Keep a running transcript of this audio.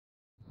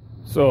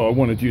So I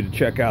wanted you to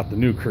check out the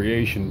new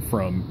creation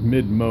from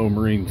Mid-Mo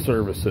Marine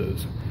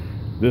Services.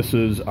 This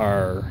is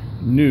our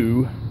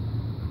new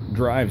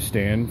drive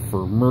stand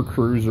for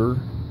Mercruiser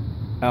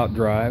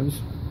outdrives.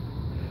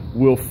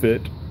 Will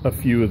fit a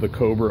few of the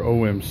Cobra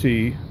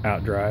OMC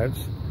outdrives,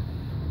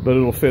 but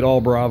it'll fit all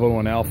Bravo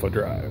and Alpha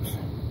drives.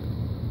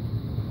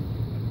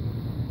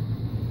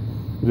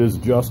 It is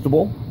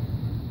adjustable.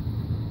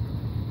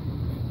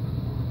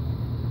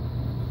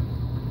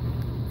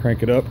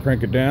 Crank it up,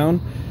 crank it down.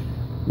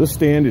 This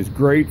stand is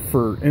great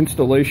for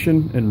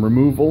installation and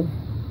removal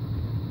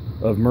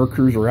of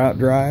Mercruiser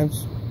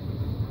outdrives,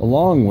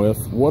 along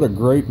with what a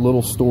great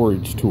little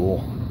storage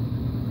tool.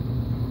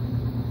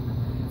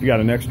 If you got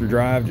an extra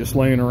drive just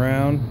laying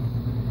around,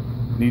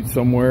 need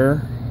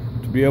somewhere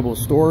to be able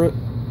to store it,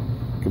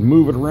 you can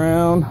move it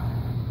around,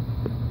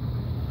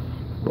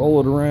 roll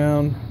it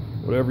around,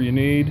 whatever you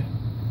need.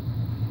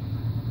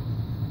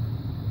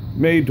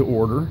 Made to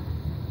order.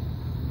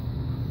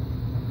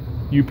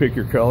 You pick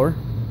your color.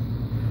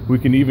 We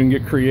can even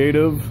get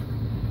creative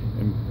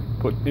and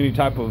put any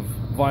type of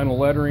vinyl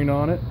lettering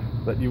on it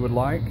that you would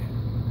like.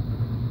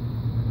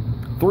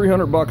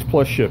 $300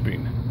 plus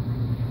shipping.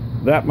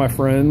 That, my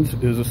friends,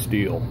 is a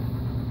steal.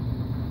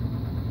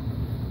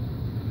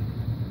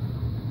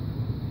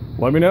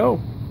 Let me know.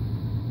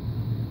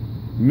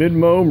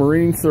 Mid-Mo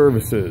Marine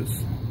Services.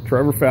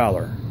 Trevor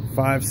Fowler,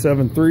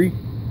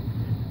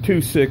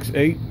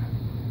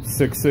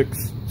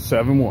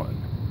 573-268-6671.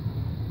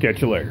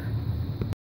 Catch you later.